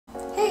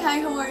hi,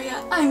 how are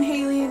ya? I'm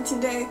Haley, and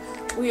today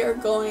we are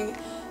going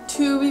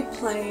to be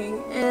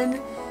playing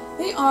in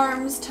the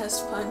ARMS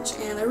Test Punch,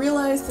 and I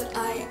realized that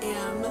I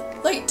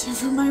am late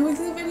for my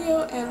weekly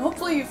video, and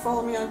hopefully you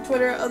follow me on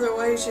Twitter,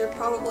 otherwise you're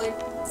probably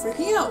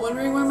freaking out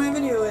wondering where my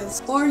video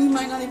is. Or you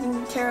might not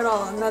even care at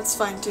all, and that's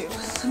fine too.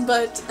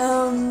 But,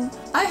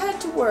 I had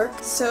to work,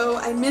 so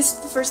I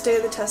missed the first day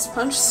of the Test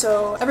Punch,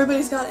 so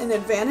everybody's got an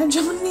advantage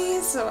on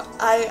me, so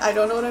I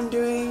don't know what I'm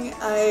doing.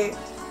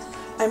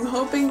 I'm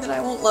hoping that I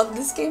won't love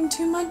this game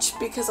too much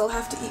because I'll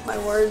have to eat my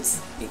words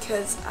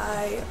because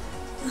I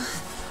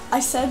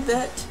said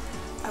that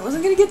I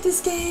wasn't gonna get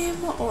this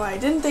game, or I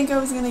didn't think I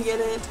was gonna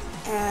get it,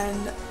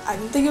 and I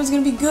didn't think it was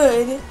gonna be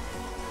good,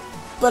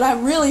 but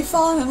I'm really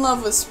falling in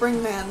love with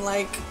Springman,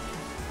 like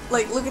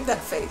look at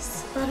that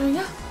face. But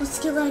yeah, let's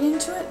get right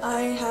into it.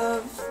 I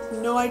have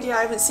no idea,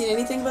 I haven't seen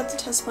anything about the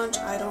Test Punch,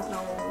 I don't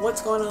know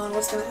what's going on,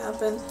 what's gonna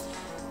happen,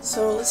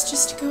 so let's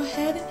just go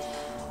ahead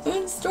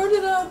and start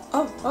it up.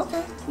 Oh,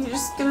 okay. You're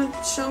just gonna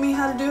show me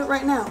how to do it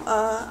right now.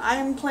 I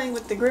am playing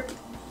with the grip.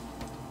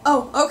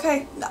 Oh,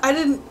 okay. I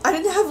didn't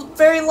have a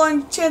very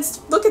long chance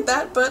to look at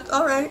that, but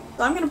alright.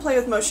 I'm gonna play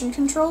with motion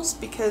controls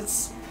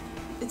because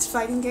it's a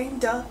fighting game,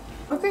 duh.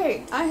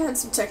 Okay, I had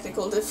some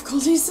technical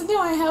difficulties, so now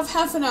I have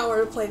half an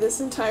hour to play this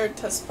entire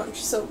Test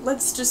Punch, so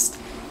let's just...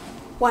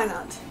 why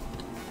not?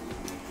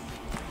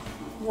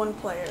 One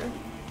player.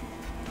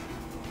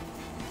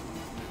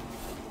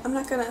 I'm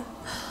not gonna...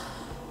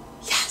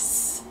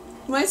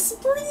 My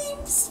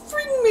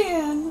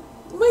Springman!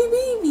 My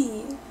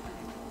baby!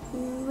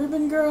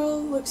 Ribbon Girl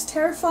looks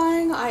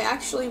terrifying. I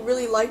actually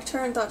really liked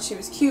her and thought she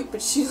was cute,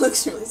 but she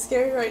looks really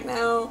scary right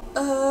now.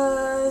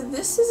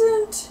 These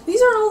aren't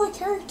all the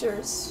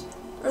characters.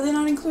 Are they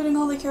not including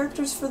all the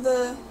characters for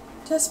the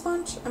Test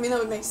Punch? I mean, that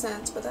would make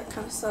sense, but that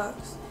kind of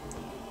sucks.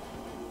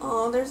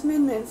 Oh, there's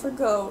Min Min for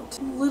Goat.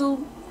 Little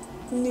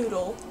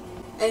Noodle.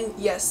 And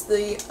yes,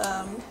 the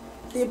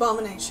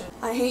Abomination.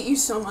 I hate you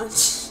so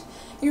much.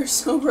 You're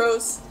so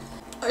gross.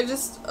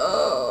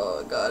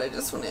 Oh god, I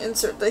just want to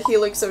insert the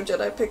Helixo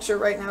Jedi picture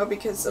right now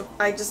because of,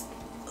 I just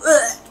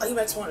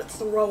want to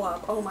throw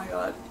up. Oh my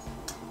god.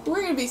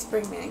 We're gonna be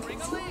Springman.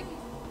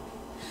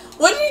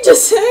 What did you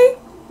just say?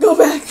 Go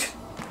back.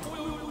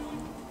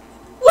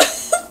 What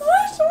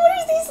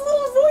are these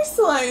little voice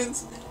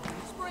lines?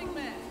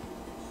 Springman.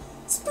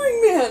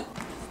 Springman.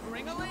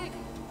 Spring-a-ling.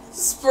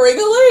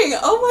 Spring-a-ling.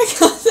 Oh my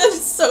god, that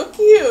is so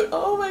cute.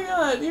 Oh my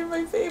god, you're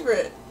my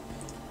favorite.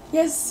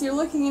 Yes, you're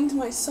looking into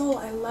my soul.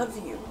 I love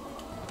you.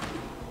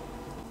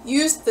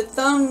 Use the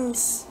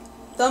thumbs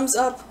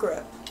up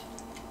grip.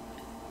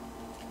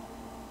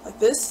 Like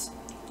this.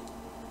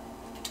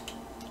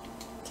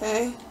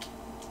 Okay.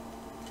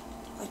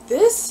 Like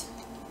this?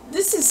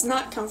 This is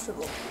not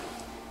comfortable.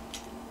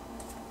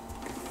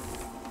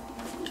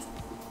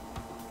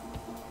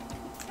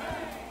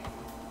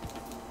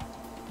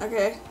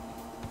 Okay.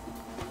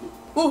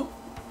 Ooh.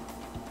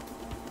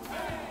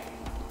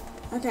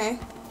 Okay.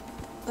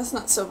 That's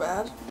not so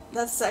bad.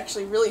 That's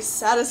actually really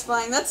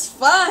satisfying. That's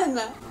fun!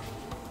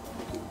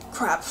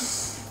 Crap.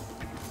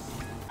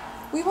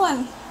 We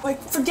won.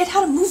 Like, forget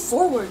how to move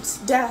forwards.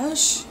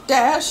 Dash,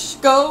 dash,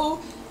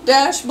 go,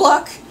 dash,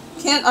 block.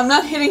 I'm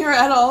not hitting her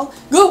at all.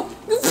 Go!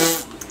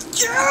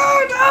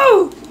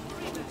 No!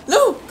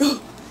 No! Go!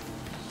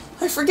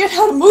 I forget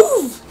how to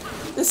move!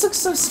 This looks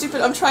so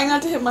stupid. I'm trying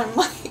not to hit my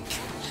mic.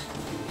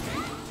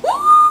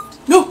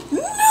 No!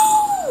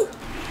 No!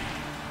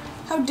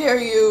 How dare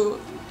you?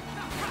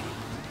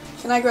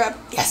 Can I grab?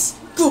 Yes!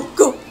 Go!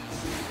 Go!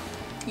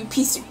 You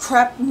piece of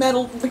crap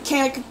metal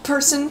mechanic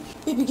person!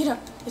 Baby, get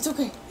up! It's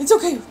okay! It's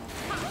okay!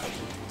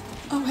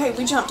 Oh, hey,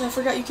 we jumped. I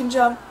forgot you can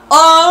jump.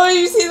 Oh,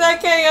 you see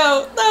that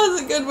KO? That was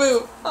a good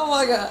move! Oh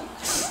my god.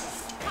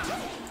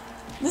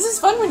 This is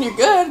fun when you're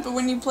good, but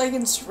when you play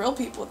against real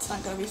people, it's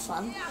not gonna be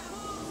fun.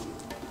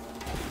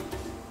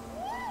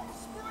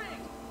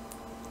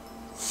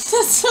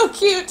 That's so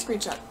cute!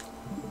 Screenshot.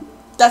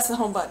 That's the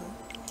home button.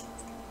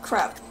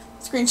 Crap.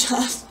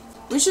 Screenshot.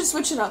 We should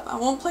switch it up. I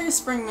won't play a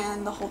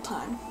Springman the whole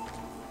time.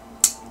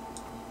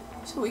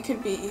 So we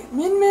could be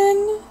Min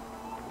Min,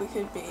 we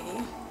could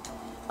be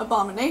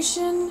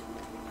Abomination,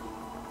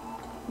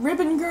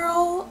 Ribbon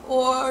Girl,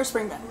 or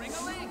Springman.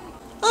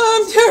 Oh,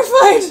 I'm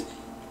terrified!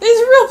 These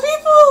are real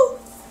people!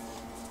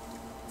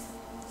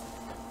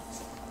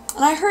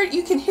 And I heard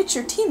you can hit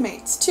your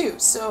teammates too,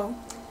 so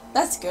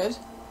that's good.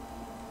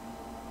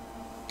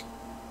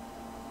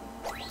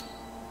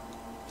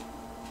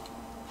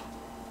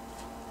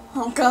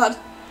 Oh god.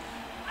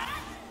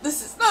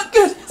 This is not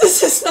good!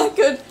 This is not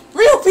good!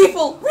 Real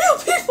people! Real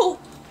people!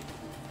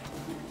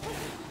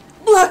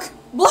 Block!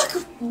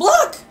 Block!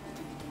 Block!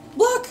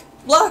 Block!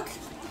 Block!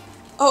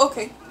 Oh,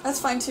 okay. That's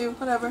fine too.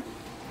 Whatever.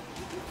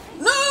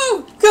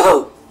 No!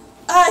 Go!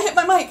 Ah, I hit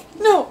my mic!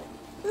 No!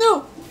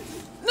 No!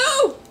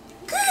 No!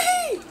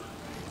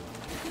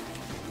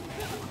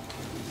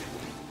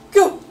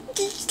 Go!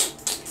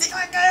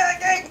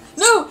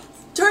 No!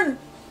 Turn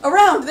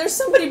around! There's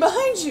somebody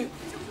behind you!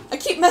 I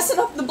keep messing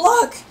up the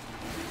block!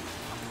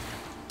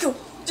 Go!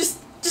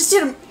 Just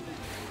hit him!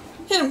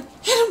 Hit him!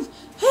 Hit him!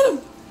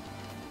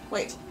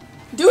 Wait.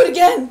 Do it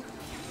again!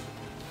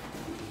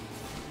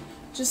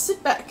 Just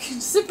sit back.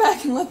 Sit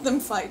back and let them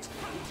fight.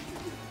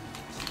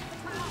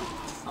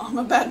 Oh, I'm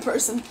a bad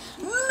person.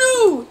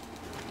 No!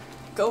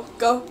 Go,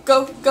 go,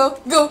 go, go,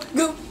 go,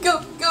 go,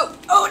 go, go.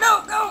 Oh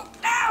no, go!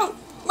 No!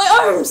 My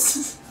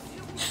arms!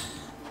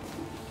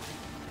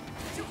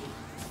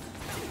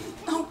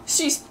 Oh,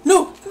 jeez.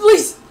 No,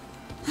 please!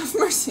 Have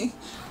mercy.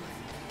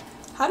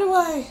 How do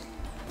I...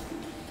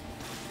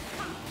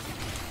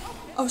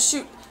 Oh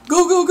shoot.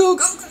 Go, go, go,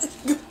 go,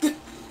 go, go, go,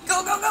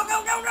 go, go,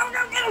 go, go, go,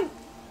 go, get him!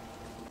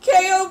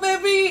 KO,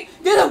 baby!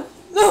 Get him!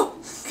 No!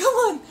 Come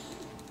on!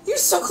 You're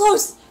so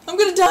close! I'm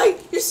gonna die!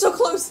 You're so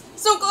close!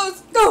 So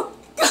close! Go!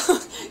 Go!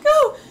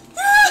 Go!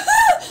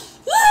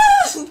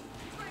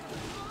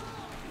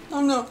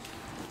 Oh no.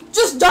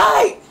 Just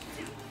die!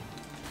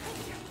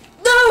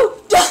 No!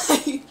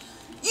 Die!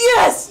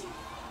 Yes!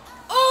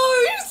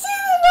 Oh, you see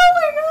that? Oh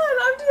my god!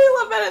 I'm doing a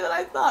lot better than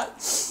I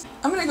thought.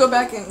 I'm gonna go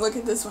back and look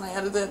at this when I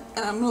edit it,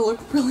 and I'm gonna look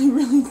really,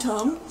 really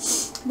dumb,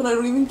 but I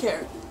don't even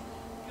care.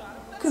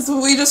 Because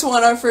we just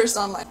won our first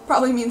online.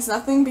 Probably means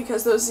nothing,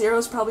 because those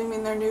zeros probably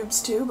mean they're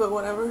noobs too, but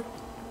whatever.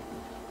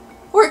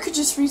 Or it could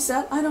just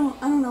reset. I don't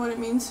know what it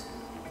means.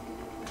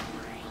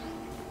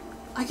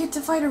 I get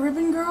to fight a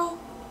ribbon girl?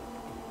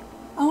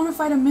 I want to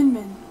fight a Min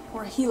Min,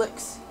 or a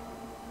Helix.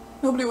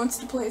 Nobody wants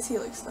to play as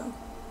Helix, though.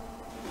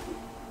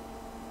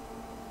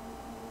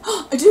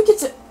 I do get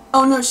to...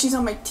 Oh no, she's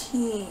on my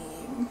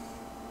team.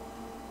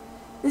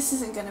 This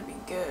isn't gonna be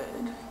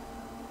good.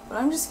 But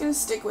I'm just gonna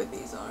stick with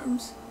these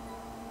arms.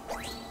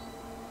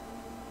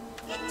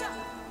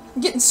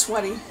 I'm getting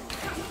sweaty.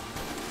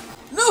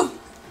 No!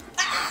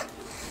 Ah!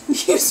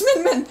 Use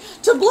Min Min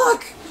to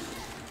block!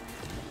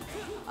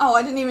 Oh,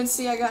 I didn't even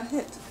see I got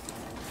hit.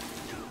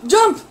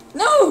 Jump!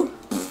 No!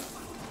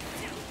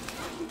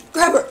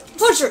 Grab her!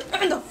 Punch her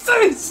in the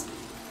face!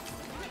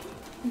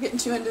 I'm getting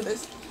too into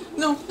this.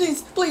 No,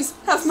 please, please,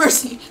 have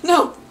mercy.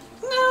 No!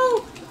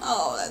 No!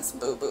 Oh, that's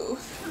boo-boo.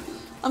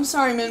 I'm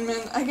sorry, Min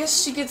Min. I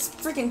guess she gets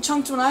freaking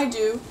chunked when I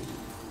do.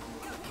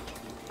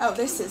 Oh,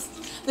 this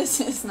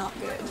is not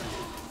good.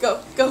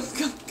 Go, go,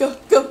 go, go,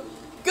 go,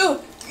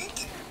 go!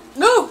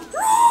 No!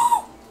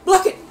 No!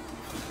 Block it!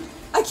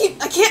 I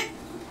can't!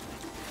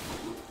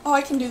 Oh,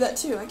 I can do that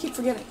too. I keep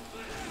forgetting.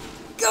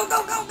 Go,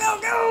 go, go, go,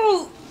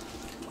 go!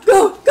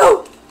 Go,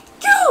 go,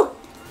 go!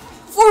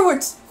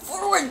 Forwards,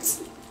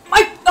 forwards!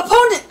 My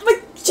opponent, my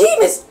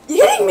team is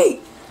hitting me!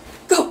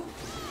 Go!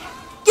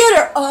 Get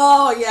her!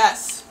 Oh,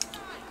 yes.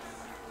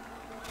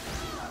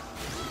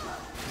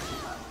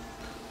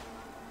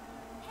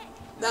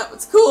 That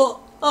was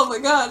cool. Oh my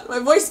god, my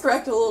voice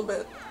cracked a little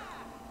bit.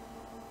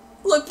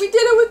 Look, we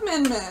did it with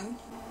Min Min.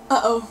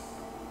 Uh-oh.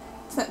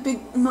 It's that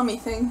big mummy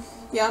thing.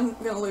 Yeah, I'm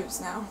gonna lose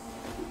now.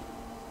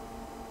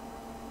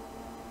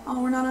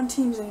 Oh, we're not on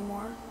teams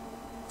anymore.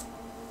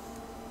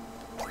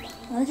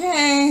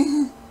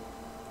 Okay.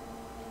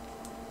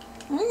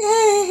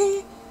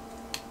 Okay.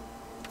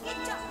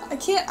 I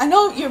can't. I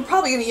know you're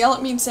probably gonna yell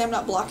at me and say I'm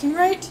not blocking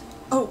right.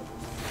 Oh.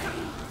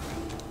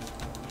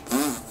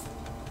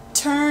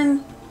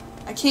 Turn.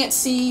 I can't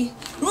see.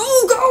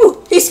 Oh,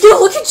 go! He's gonna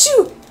look at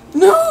you!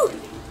 No!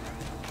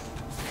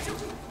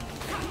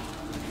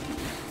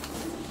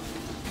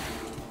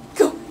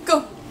 Go,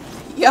 go!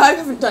 Yeah, I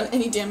haven't done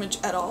any damage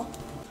at all.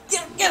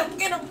 Get him, get him,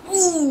 get him!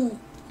 Ooh!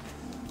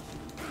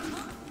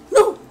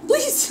 No,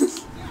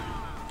 please!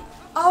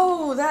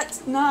 Oh,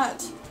 that's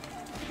not...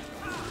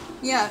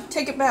 Yeah,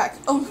 take it back.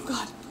 Oh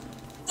god.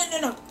 No,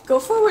 no, no. Go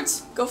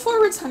forwards,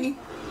 honey.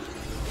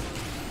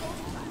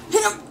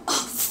 Hit him!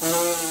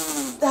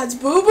 Oh, that's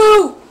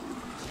boo-boo!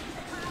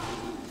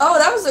 Oh,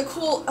 that was a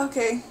cool...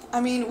 Okay, I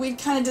mean, we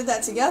kind of did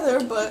that together,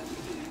 but...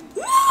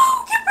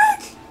 No! Get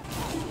back!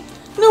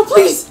 No,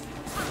 please!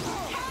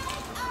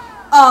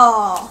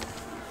 Oh.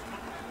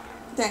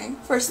 Dang,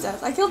 first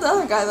death. I killed the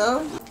other guy,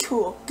 though.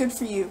 Cool. Good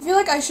for you. I feel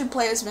like I should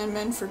play as Min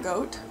Min for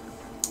GOAT.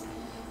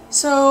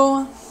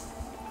 So...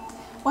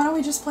 Why don't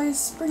we just play as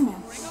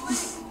Springman?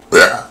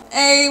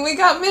 Hey, we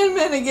got Min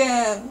Min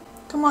again!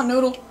 Come on,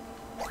 Noodle.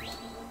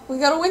 We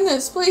gotta win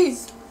this,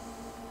 please.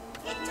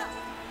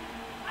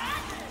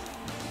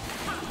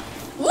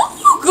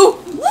 Go!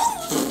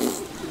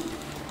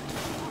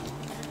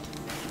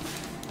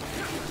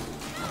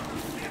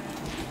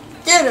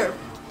 Get her!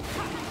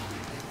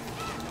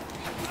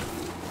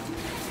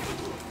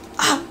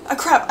 Ah,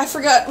 crap, I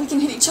forgot we can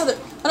hit each other.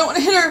 I don't want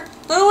to hit her.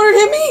 I don't want her to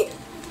hit me.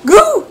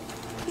 Go!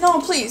 No,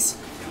 please.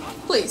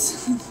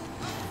 Please.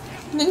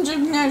 Ninja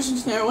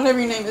National, whatever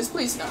your name is,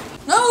 please no.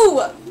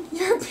 No!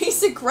 You're a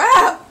piece of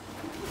crap!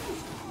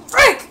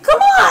 Frick! Come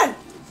on!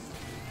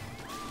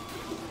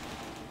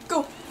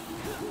 Go!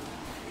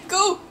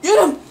 Go!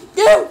 Get him!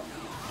 Get him!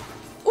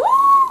 Woo!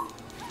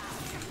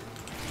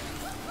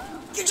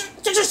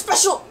 Get your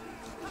special!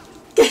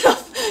 Get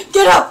up!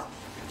 Get up!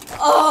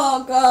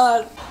 Oh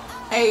god.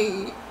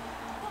 Hey.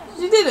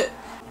 You did it.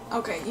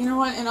 Okay, you know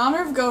what? In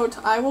honor of GOAT,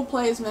 I will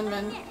play as Min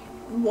Min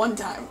one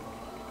time.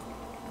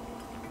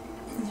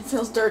 It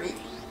feels dirty.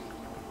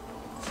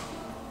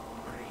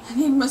 I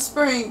need my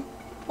spring.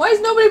 Why is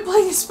nobody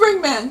playing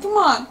Springman? Come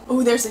on.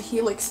 Oh, there's a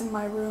Helix in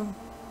my room.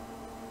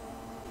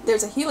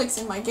 There's a Helix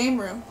in my game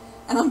room,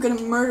 and I'm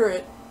gonna murder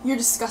it. You're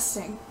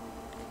disgusting.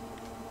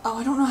 Oh,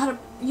 I don't know how to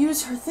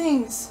use her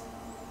things.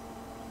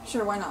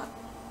 Sure, why not?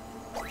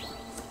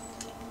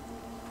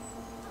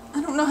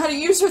 I don't know how to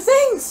use her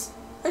things.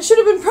 I should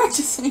have been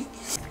practicing.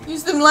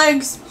 Use them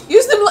legs.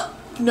 Use them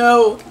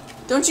No.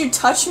 Don't you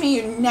touch me,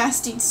 you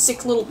nasty,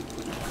 sick little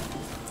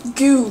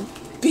goo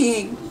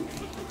being.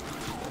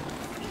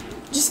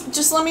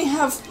 Just let me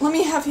have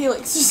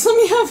Helix. Just let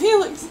me have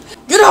Helix.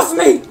 Get off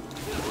me!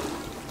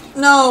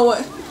 No.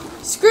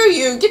 Screw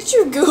you. Get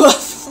your goo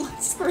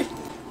off. Screw you.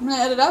 I'm gonna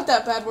edit out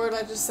that bad word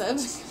I just said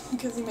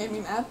because he made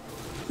me mad.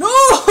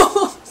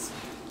 No!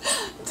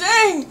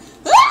 Dang!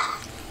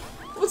 Ah!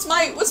 What's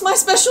my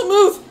special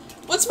move?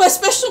 What's my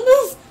special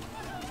move?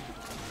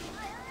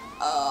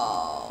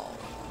 Oh,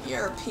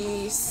 you're a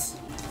piece.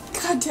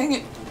 God dang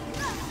it.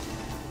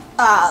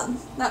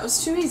 That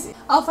was too easy.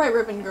 I'll fight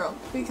Ribbon Girl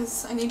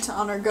because I need to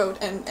honor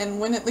Goat and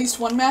win at least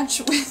one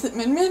match with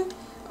Min Min,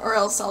 or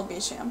else I'll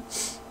be sham.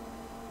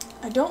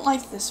 I don't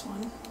like this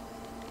one.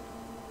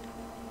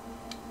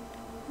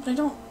 But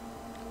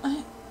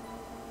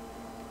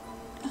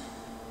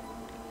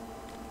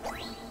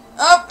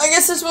Oh, I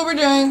guess that's what we're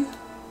doing.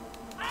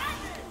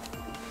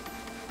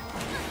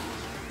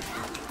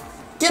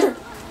 Get her!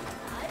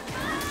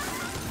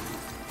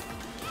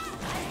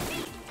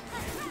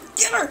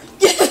 Get her!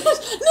 Get her!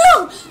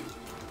 No!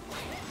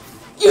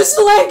 Use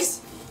the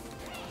legs!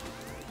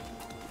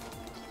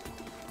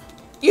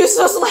 Use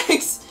those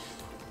legs!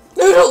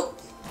 Noodle!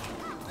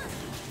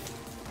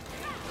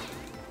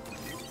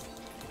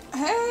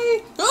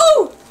 Hey!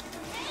 Oh!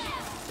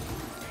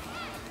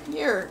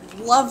 You're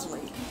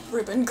lovely,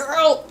 Ribbon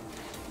Girl!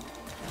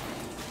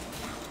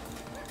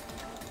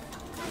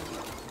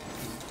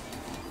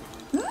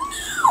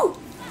 No!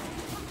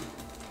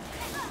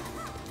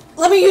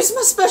 Let me use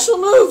my special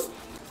move!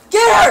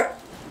 Get her!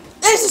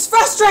 This is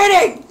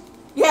frustrating!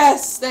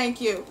 Yes,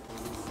 thank you.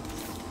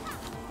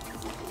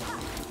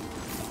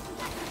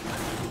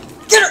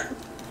 Get her!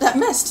 That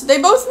missed.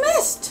 They both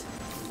missed!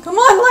 Come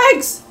on,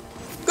 legs!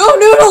 Go,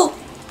 Noodle!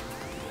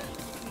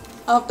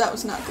 Oh, that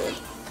was not good.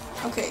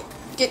 Okay,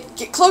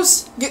 get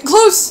close! Get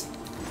close!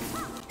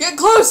 Get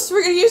close!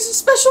 We're gonna use a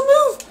special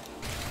move!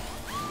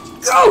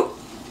 Go!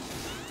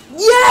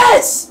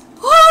 Yes!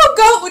 Oh,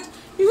 Goat!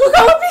 You would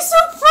be so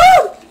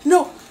proud!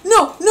 No,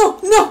 no, no,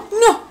 no,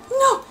 no,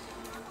 no,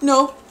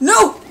 no,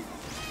 no!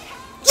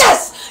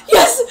 Yes!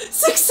 Yes!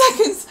 6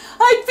 seconds!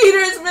 I beat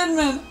her as Min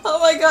Min! Oh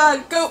my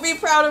god, Goat, be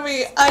proud of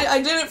me!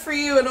 I did it for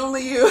you and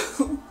only you.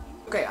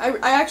 Okay,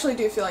 I actually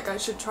do feel like I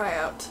should try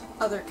out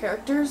other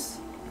characters.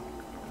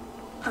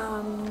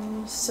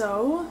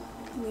 So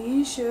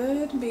we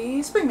should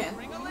be Springman.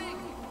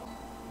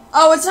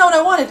 Oh, it's not what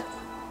I wanted!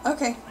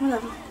 Okay,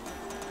 whatever.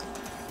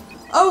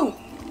 Oh!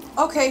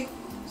 Okay,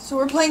 so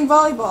we're playing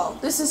volleyball.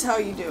 This is how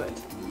you do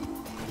it.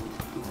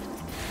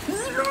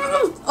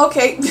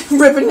 Okay,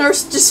 Ribbon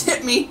Nurse just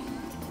hit me.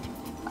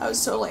 I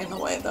was totally in the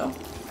way though.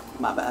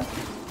 My bad.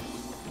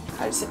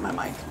 I just hit my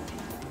mic.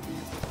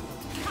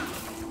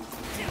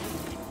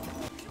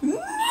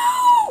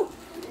 No!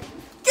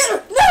 Get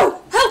her!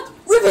 No! Help!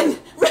 Ribbon!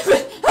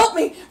 Ribbon! Help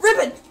me!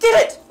 Ribbon!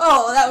 Get it!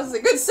 Oh, that was a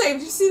good save.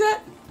 Did you see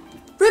that?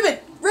 Ribbon!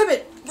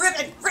 Ribbon!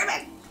 Ribbon!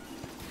 Ribbon!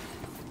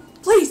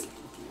 Please!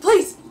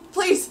 Please!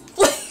 Please!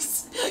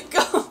 Please!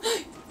 Go!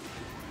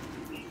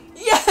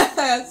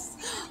 Yes!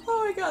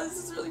 Oh my god, this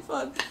is really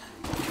fun.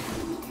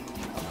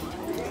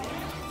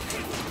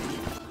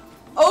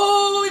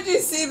 Oh, did you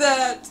see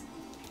that?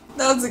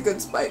 That was a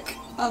good spike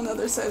on the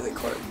other side of the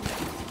court.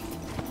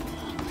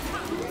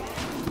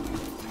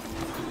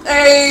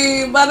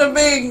 Hey, bada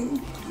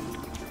bing!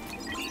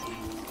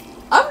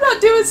 I'm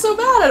not doing so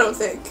bad, I don't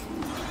think.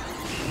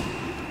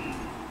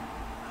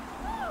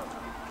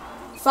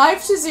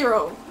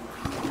 5-0.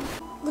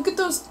 Look at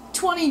those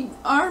 20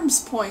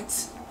 arms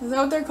points. Is that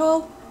what they're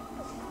called?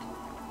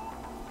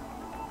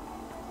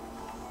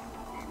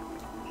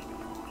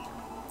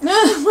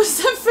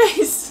 What's that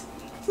face?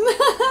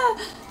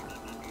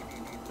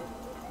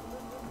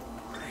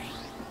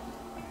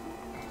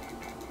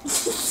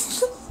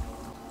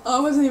 Oh, I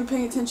wasn't even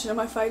paying attention. Am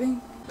I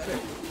fighting? Better.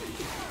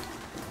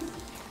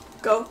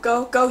 Go,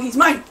 go, go. He's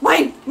mine!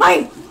 Mine!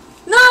 Mine!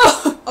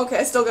 No! Okay,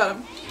 I still got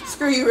him.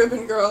 Screw you,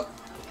 Ribbon Girl.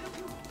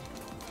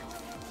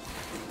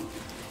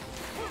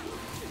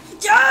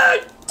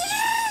 Yeah!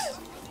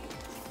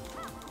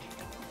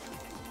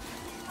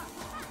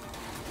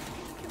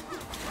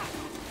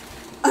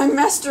 I'm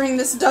mastering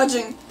this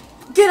dodging.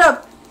 Get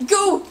up!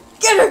 Go!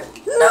 Get her!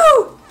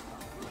 No!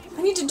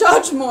 I need to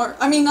dodge more.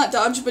 I mean, not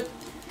dodge, but...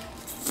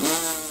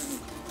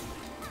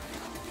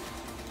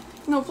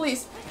 No,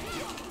 please.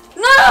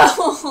 No!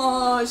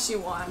 Oh, she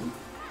won.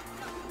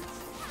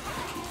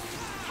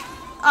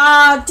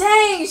 Ah,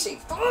 dang! She...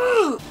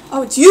 Oh,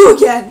 it's you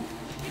again!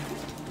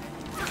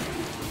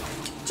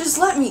 Just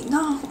let me.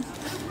 No.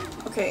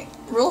 Okay,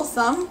 rule of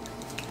thumb.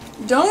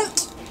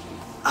 Don't...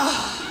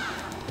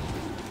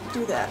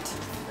 do that.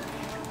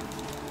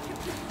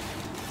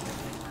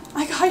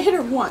 I I hit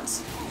her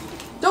once.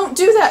 Don't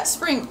do that,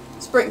 Spring.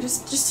 Spring,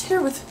 just hit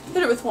her with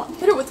one.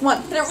 Hit her with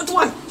one. Hit her with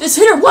one. Just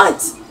hit her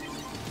once.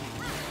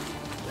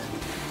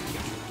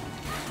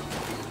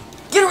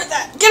 Get her with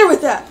that. Get her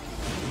with that.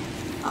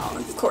 Oh,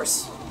 of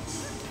course.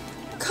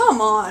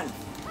 Come on.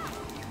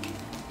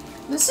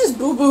 This is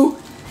Boo Boo.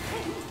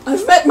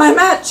 I've met my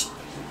match.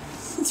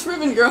 It's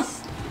Ribbon Girl.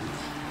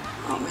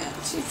 Oh man,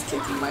 she's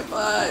kicking my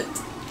butt.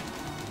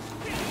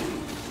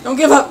 Don't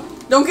give up.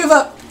 Don't give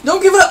up.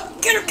 Don't give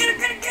up. Get her. Get her.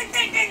 Get her. Get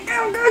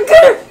her.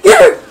 Get her.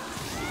 Get her.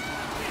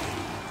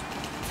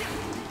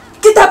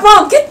 Get that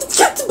bomb. Get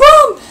the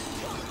bomb.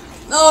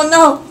 Oh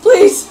no,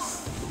 please.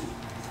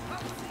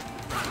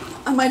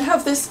 I might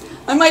have this.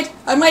 I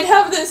might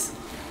have this.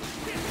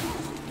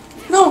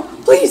 No,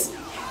 please.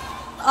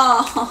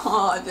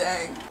 Oh,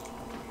 dang.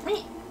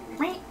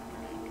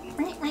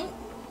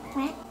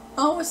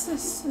 Oh, what's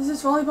this? Is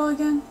this volleyball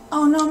again?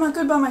 Oh no, I'm not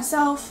good by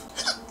myself.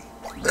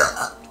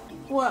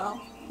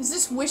 Wow. Is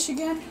this Wish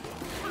again?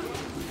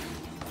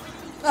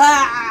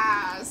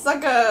 Ah,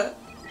 sucker.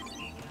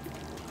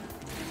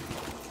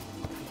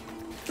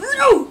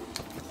 No!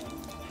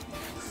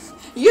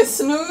 You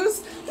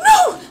snooze?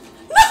 No!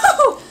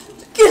 No!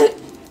 Get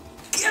it!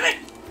 Get it!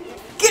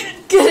 Get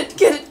it! Get it!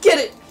 Get it! Get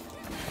it!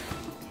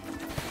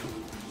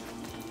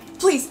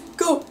 Please,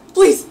 go!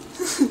 Please!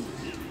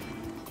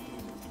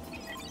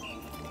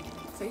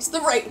 Face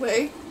the right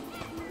way.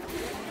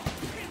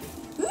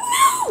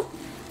 No!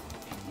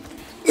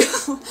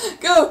 Go!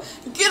 Go!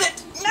 Get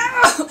it!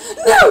 No!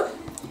 No!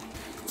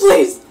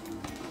 Please!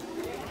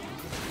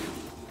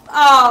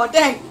 Oh,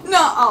 dang! No!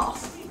 Oh.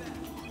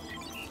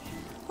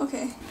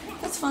 Okay,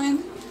 that's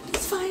fine.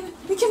 It's fine.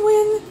 We can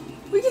win.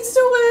 We can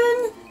still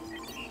win.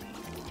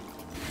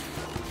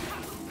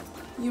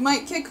 You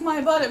might kick my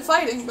butt at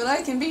fighting, but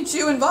I can beat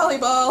you in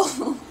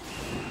volleyball.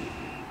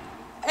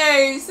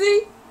 Hey,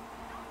 see?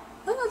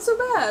 That's not so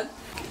bad.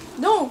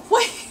 No,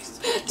 wait.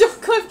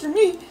 Don't go after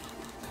me.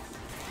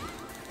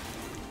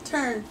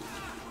 Turn.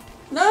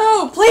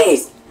 No,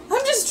 please.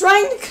 I'm just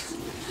trying to...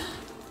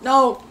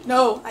 No,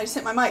 no. I just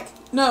hit my mic.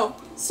 No.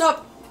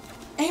 Stop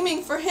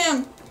aiming for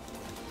him.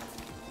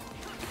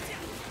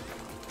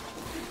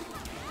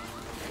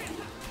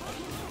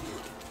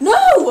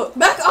 No!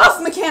 Back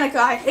off, Mechanica!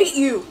 I hate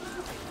you!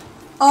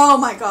 Oh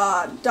my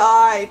god.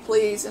 Die,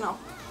 please. No.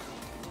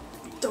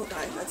 Don't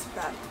die. That's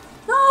bad.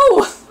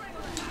 No!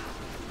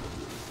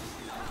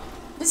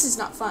 This is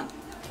not fun.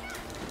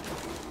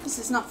 This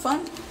is not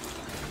fun.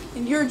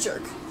 And you're a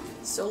jerk.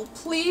 So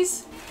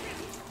please...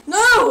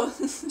 No!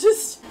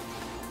 Just...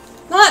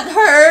 Not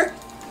her!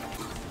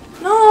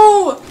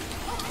 No!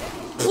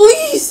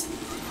 Please!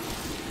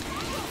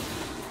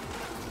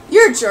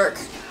 You're a jerk.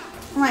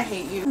 I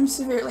hate you. I'm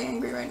severely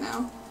angry right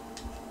now.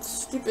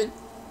 Stupid.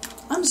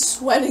 I'm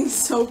sweating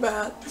so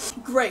bad.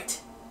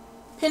 Great.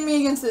 Pin me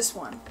against this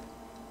one.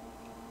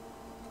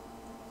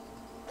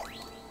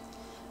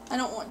 I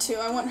don't want to.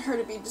 I want her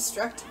to be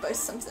distracted by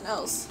something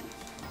else.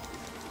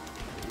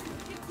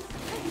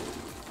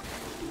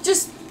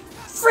 Just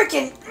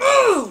freaking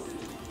move!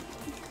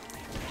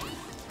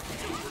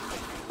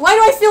 Why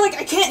do I feel like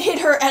I can't hit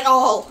her at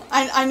all?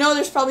 I know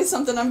there's probably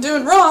something I'm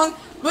doing wrong,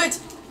 but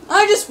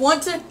I just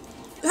want to hit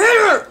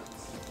her!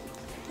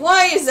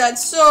 Why is that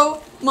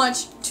so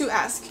much to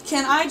ask?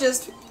 Can I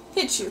just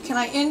hit you? Can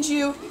I end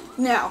you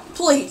now?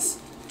 Please.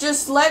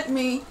 Just let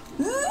me...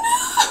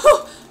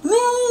 No!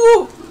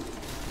 No!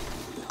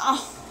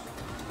 Oh.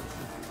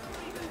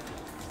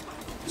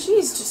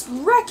 She's just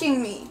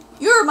wrecking me.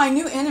 You're my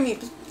new enemy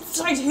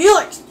besides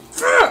Helix.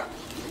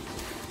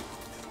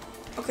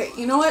 Okay,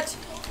 you know what?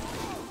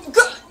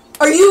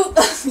 Are you...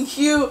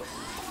 you...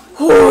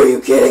 Oh, are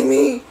you kidding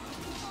me?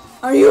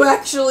 Are you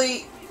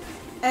actually...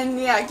 And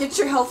yeah, get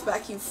your health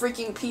back, you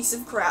freaking piece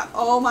of crap.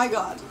 Oh my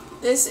god.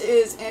 This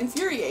is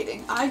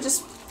infuriating.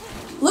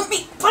 Let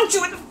me punch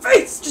you in the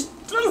face! Just...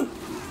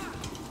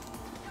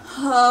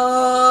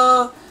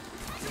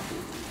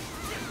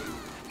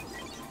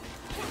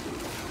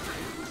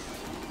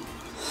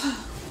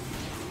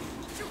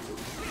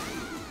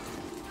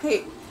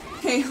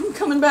 Hey, I'm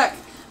coming back.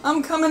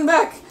 I'm coming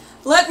back.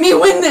 Let me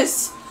win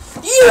this!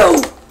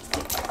 You!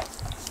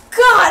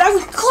 God, I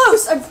was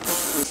close!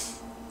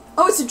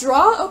 Oh, it's a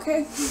draw?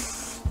 Okay.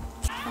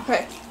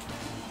 Okay.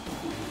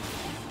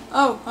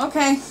 Oh,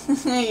 okay.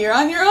 You're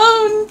on your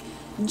own,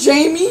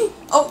 Jamie.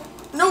 Oh,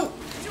 no.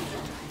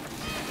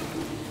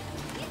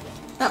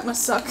 That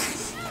must suck.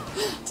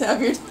 To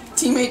have your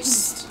teammate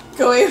just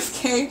go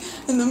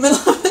AFK in the middle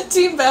of a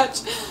team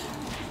match.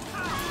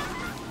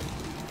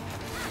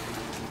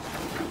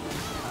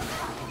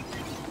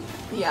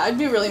 Yeah, I'd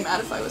be really mad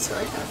if I was her.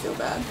 I kind of feel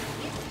bad.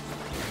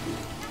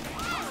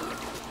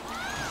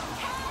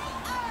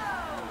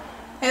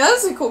 Hey, that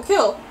was a cool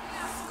kill.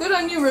 Good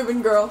on you,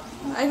 Ribbon Girl.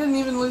 I didn't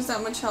even lose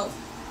that much health.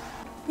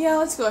 Yeah,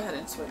 let's go ahead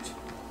and switch.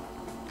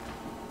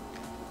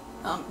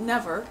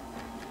 Never.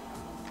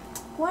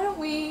 Why don't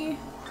we...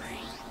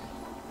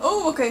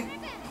 Oh, okay.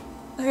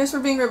 I guess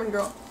we're being Ribbon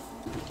Girl.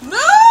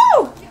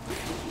 No!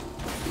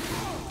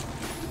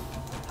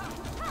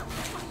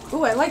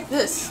 Ooh, I like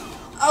this.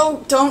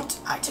 Oh, don't.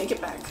 I take it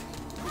back.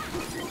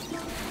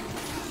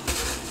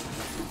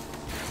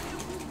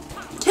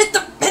 Hit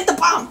the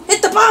bomb!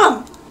 Hit the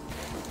bomb!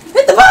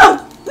 Hit the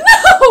bomb!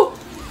 No!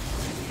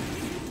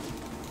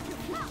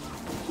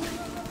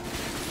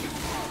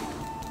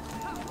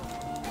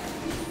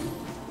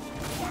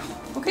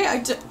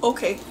 Okay,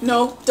 okay.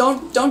 No,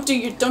 don't do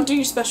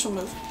your special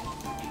move.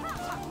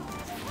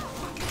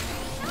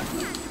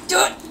 Do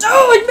it!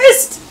 Oh, I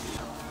missed!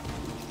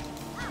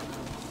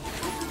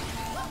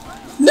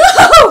 No!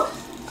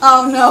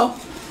 Oh no.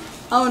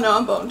 Oh no,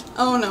 I'm boned.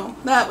 Oh no,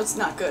 that was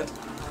not good.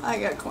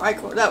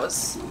 That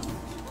was...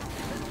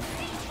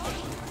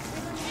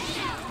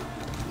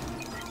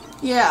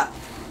 Yeah.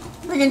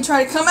 They're gonna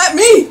try to come at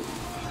me!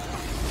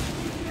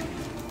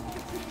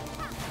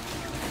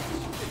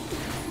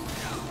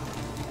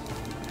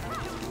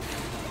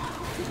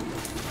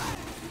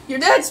 You're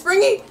dead,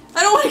 Springy!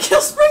 I don't want to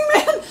kill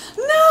Springman!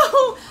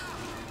 No!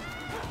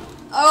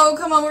 Oh,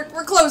 come on,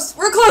 we're close!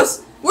 We're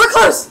close! We're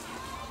close!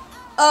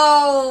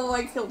 Oh,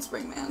 I killed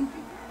Springman.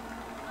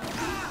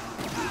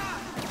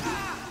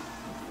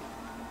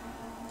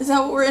 Is that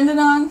what we're ending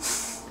on?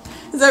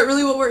 Is that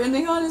really what we're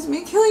ending on? Is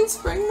me killing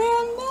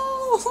Springman?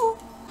 No!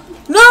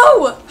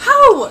 No!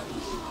 How?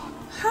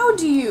 How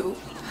do you?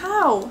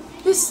 How?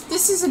 This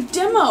is a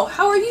demo.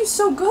 How are you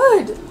so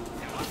good?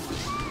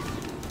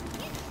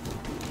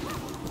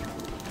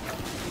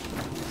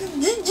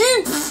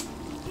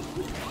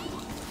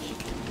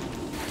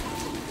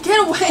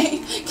 Get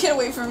away! Get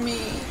away from me!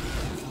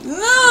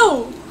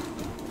 No!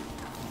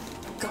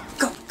 Go,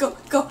 go, go,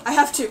 go! I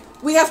have to!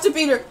 We have to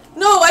beat her!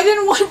 No, I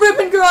didn't want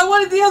Ribbon Girl! I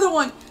wanted the other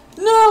one!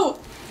 No!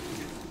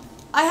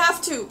 I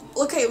have to!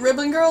 Okay,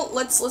 Ribbon Girl,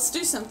 let's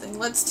do something.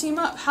 Let's team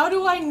up. How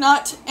do I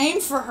not aim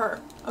for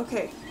her?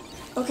 Okay.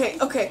 Okay,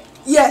 okay.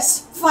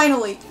 Yes!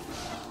 Finally!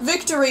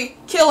 Victory!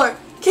 Kill her!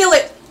 Kill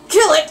it!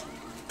 Kill it!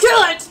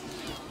 Kill it!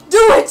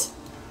 Do it!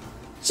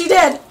 She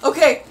dead!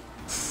 Okay.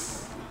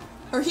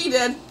 Or he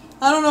dead.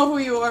 I don't know who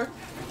you are.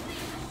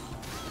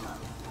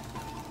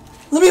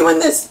 Let me win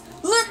this!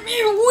 Let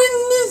me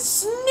win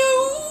this!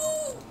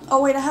 No!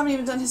 Oh wait, I haven't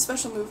even done his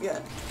special move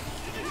yet.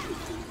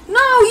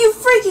 No, you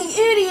freaking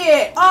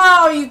idiot!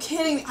 Oh, are you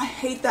kidding me? I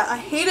hate that. I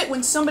hate it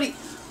when somebody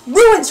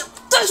ruins.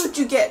 That's what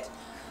you get!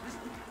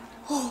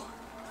 Oh.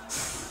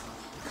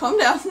 Calm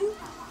down.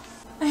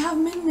 I have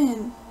Min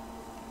Min.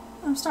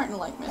 I'm starting to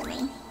like Min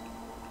Min.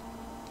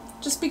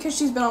 Just because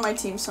she's been on my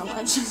team so much,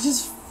 I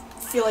just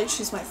feel like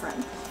she's my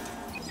friend.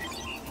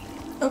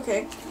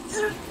 Okay.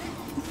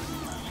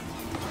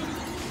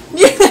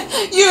 You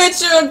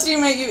hit your own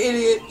teammate, you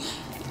idiot.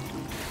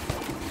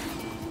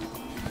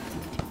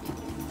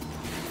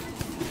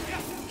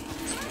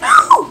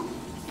 No!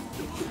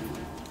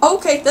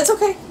 Okay, that's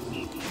okay.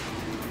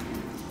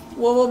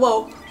 Whoa, whoa,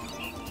 whoa.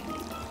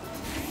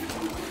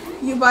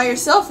 You by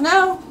yourself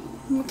now.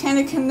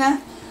 Mechanic can now.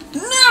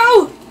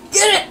 No!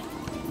 Get it!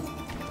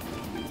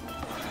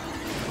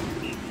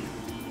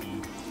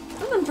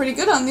 I've been pretty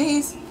good on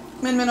these.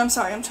 Min Min, I'm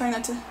sorry, I'm trying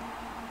not to.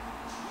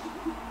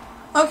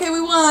 Okay,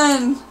 we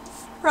won!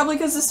 Probably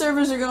because the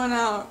servers are going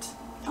out.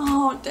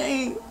 Oh,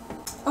 dang.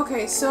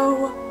 Okay,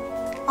 so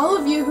all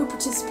of you who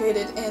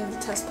participated in the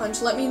Test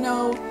Punch, let me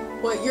know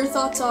what your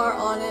thoughts are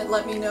on it.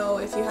 Let me know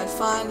if you had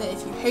fun,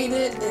 if you hate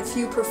it, if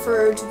you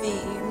preferred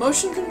the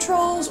motion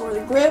controls or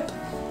the grip.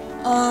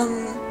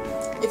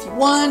 If you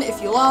won,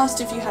 if you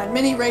lost, if you had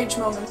many rage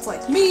moments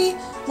like me,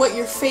 what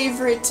your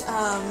favorite,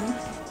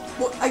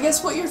 I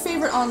guess what your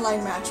favorite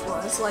online match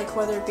was, like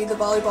whether it be the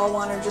volleyball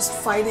one or just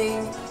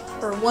fighting,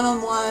 or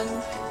one-on-one,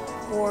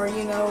 or,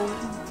 you know,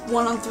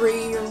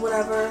 1-on-3 or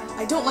whatever.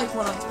 I don't like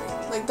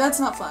 1-on-3. Like, that's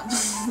not fun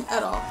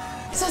at all.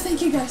 So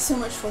thank you guys so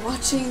much for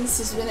watching. This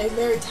has been a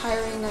very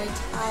tiring night.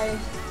 I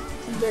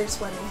am very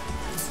sweaty.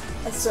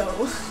 So,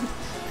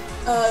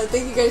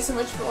 thank you guys so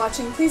much for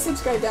watching. Please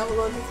subscribe down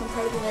below and become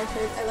part of the Nerd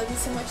Herd. I love you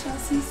so much and I'll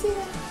see you soon.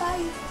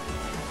 Bye.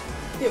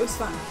 It was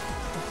fun.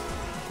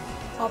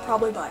 I'll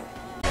probably buy it.